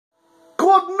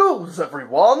news,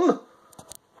 everyone!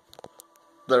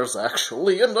 There's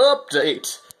actually an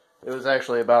update! It was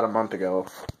actually about a month ago,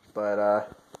 but,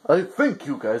 I think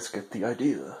you guys get the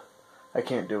idea. I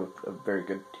can't do a very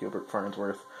good Hubert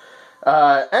Farnsworth.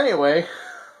 Anyway,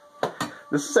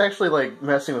 this is actually, like,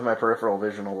 messing with my peripheral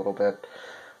vision a little bit.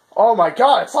 Oh my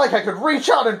god, it's like I could reach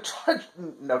out and touch...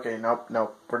 Okay, nope,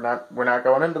 we're not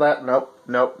going into that. Nope,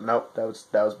 that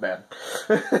was bad.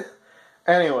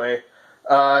 Anyway,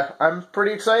 I'm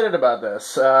pretty excited about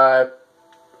this. I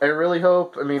really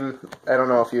hope, I mean, I don't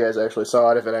know if you guys actually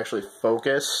saw it, if it actually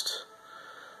focused,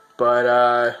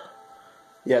 but,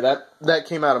 yeah, that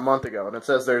came out a month ago, and it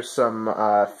says there's some,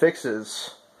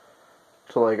 fixes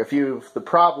to, like, a few of the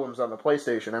problems on the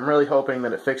PlayStation. I'm really hoping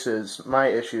that it fixes my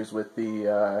issues with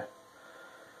the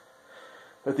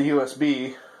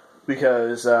USB,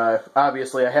 because,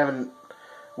 obviously I haven't,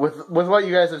 with what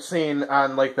you guys have seen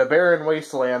on, like, the Barren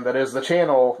Wasteland that is the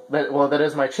channel, that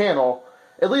is my channel,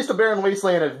 at least a Barren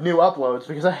Wasteland of new uploads,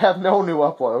 because I have no new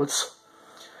uploads,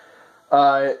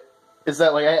 is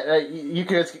that, like, you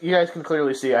guys can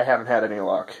clearly see I haven't had any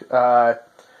luck.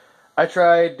 I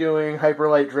tried doing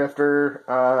Hyperlight Drifter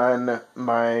on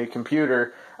my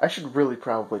computer. I should really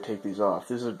probably take these off.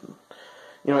 These are, you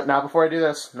know what, not before I do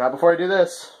this. Not before I do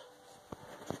this.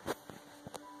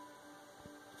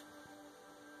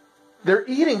 They're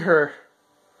eating her.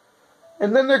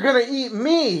 And then they're gonna eat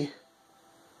me.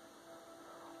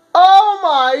 Oh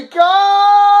my god!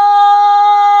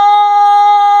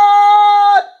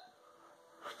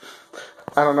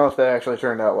 I don't know if that actually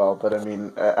turned out well, but I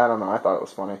mean, I don't know. I thought it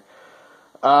was funny.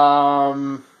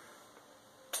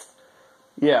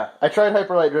 Yeah, I tried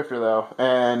Hyperlight Drifter, though,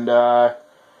 and,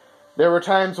 there were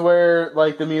times where,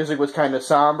 like, the music was kind of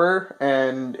somber,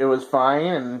 and it was fine,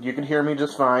 and you could hear me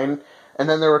just fine, and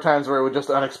then there were times where it would just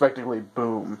unexpectedly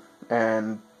boom,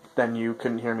 and then you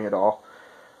couldn't hear me at all.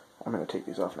 I'm gonna take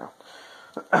these off now.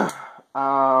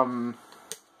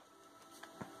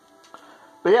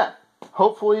 But yeah,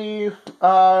 hopefully,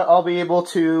 I'll be able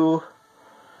to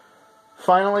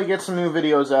finally get some new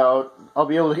videos out. I'll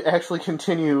be able to actually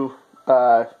continue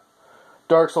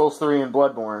Dark Souls 3 and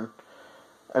Bloodborne.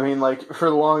 I mean, like, for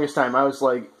the longest time, I was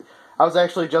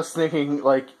actually just thinking,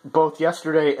 like, both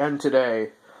yesterday and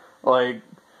today, like,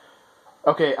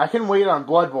 okay, I can wait on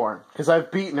Bloodborne, because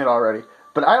I've beaten it already,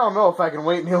 but I don't know if I can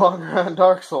wait any longer on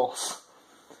Dark Souls.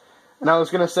 And I was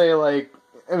gonna say, like,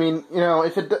 I mean, you know,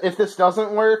 if this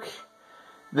doesn't work,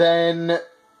 then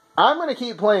I'm gonna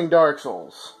keep playing Dark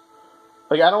Souls.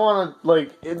 Like, I don't want to,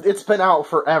 like, it's been out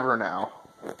forever now,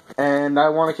 and I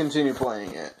want to continue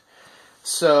playing it.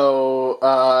 So,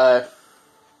 I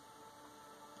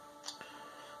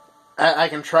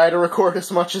can try to record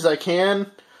as much as I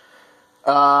can,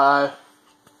 but,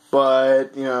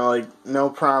 you know, like, no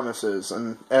promises.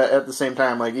 And at the same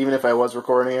time, like, even if I was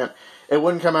recording it, it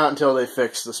wouldn't come out until they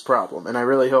fix this problem. And I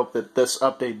really hope that this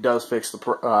update does fix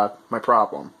my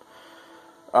problem.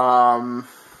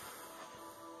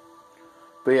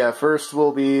 But yeah, first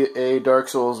will be a Dark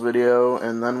Souls video,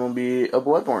 and then will be a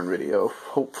Bloodborne video.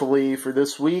 Hopefully for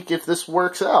this week, if this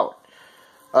works out.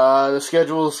 The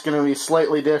schedule is going to be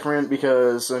slightly different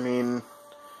because, I mean,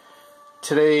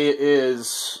 today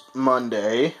is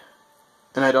Monday,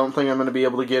 and I don't think I'm going to be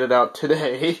able to get it out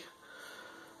today.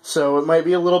 So it might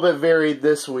be a little bit varied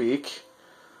this week,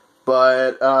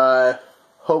 but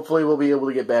hopefully we'll be able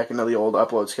to get back into the old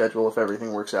upload schedule if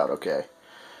everything works out okay.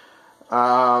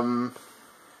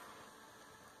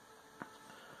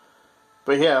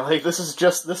 But yeah, like, this was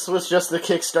just the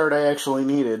kickstart I actually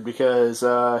needed, because,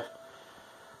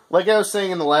 like I was saying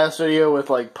in the last video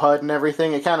with, like, PUD and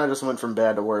everything, it kind of just went from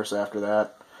bad to worse after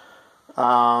that.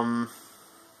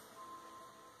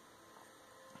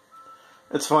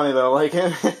 It's funny, though, like,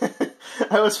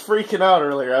 I was freaking out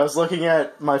earlier. I was looking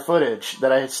at my footage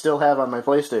that I still have on my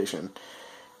PlayStation,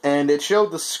 and it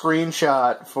showed the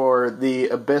screenshot for the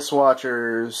Abyss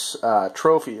Watchers,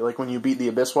 trophy, like, when you beat the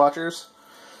Abyss Watchers.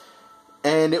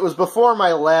 And it was before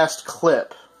my last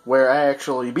clip, where I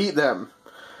actually beat them.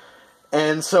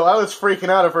 And so I was freaking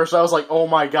out at first. I was like, oh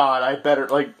my god, I better,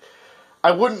 like,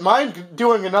 I wouldn't mind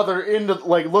doing another,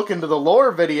 look into the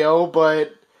lore video,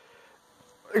 but,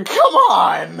 come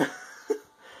on!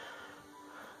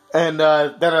 And,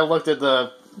 then I looked at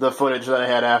the footage that I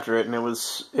had after it, and it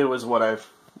was what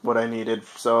I needed.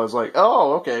 So I was like,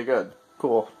 oh, okay, good.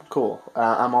 Cool.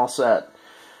 I'm all set.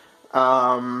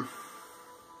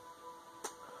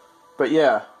 But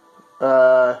yeah,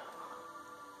 don't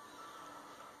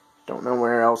know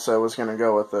where else I was gonna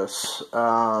go with this.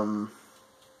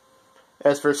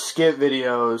 As for skip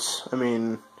videos, I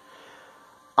mean,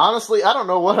 Honestly, I don't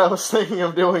know what I was thinking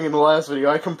of doing in the last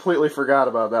video. I completely forgot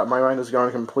about that. My mind has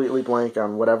gone completely blank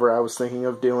on whatever I was thinking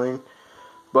of doing.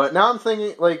 But now I'm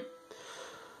thinking, like,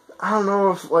 I don't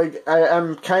know if, like,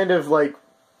 I'm kind of, like,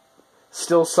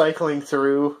 still cycling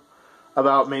through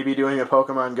about maybe doing a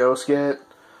Pokemon Go skit.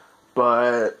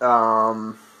 But,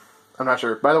 I'm not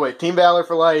sure. By the way, Team Valor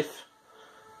for life.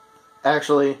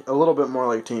 Actually, a little bit more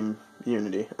like Team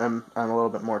Unity. I'm a little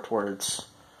bit more towards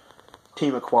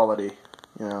Team Equality,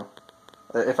 you know.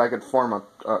 If I could form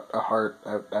a heart,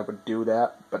 I would do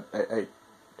that, but I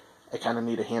kind of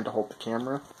need a hand to hold the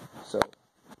camera, so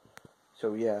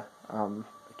yeah, I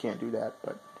can't do that,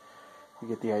 but you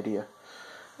get the idea.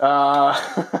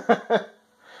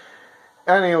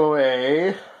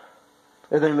 Anyway,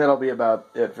 I think that'll be about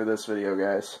it for this video,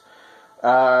 guys.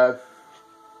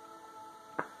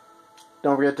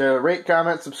 Don't forget to rate,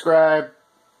 comment, subscribe.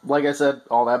 Like I said,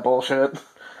 all that bullshit.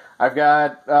 I've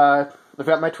got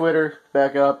my Twitter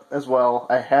back up as well.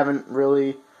 I haven't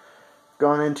really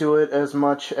gone into it as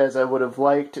much as I would have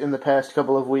liked in the past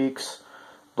couple of weeks,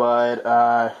 but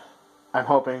I'm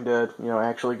hoping to, you know,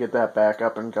 actually get that back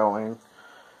up and going.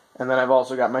 And then I've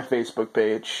also got my Facebook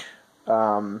page.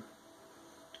 I'll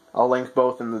link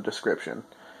both in the description.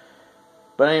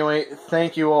 But anyway,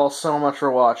 thank you all so much for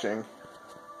watching.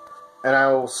 And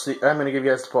I'm going to give you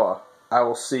guys the paw. I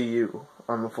will see you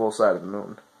on the full side of the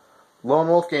moon. Lone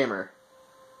Wolf Gamer.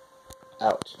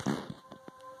 Out.